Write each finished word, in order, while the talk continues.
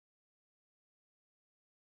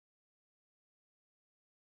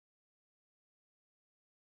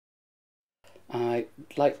I'd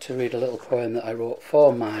like to read a little poem that I wrote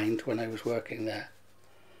for Mind when I was working there.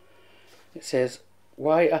 It says,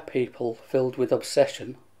 "Why are people filled with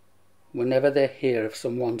obsession whenever they hear of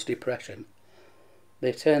someone's depression?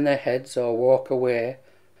 They turn their heads or walk away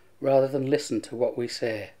rather than listen to what we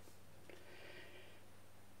say.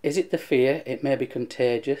 Is it the fear it may be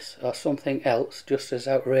contagious, or something else just as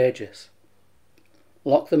outrageous?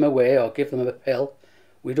 Lock them away or give them a pill.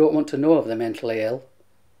 We don't want to know of the mentally ill.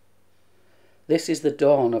 This is the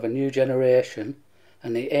dawn of a new generation,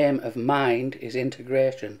 and the aim of Mind is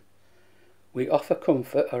integration. We offer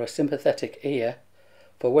comfort or a sympathetic ear,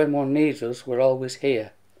 for when one needs us, we're always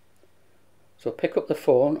here. So pick up the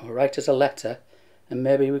phone or write us a letter, and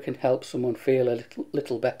maybe we can help someone feel a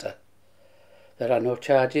little better. There are no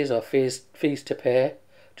charges or fees to pay.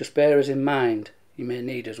 Just bear us in mind. You may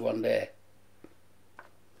need us one day."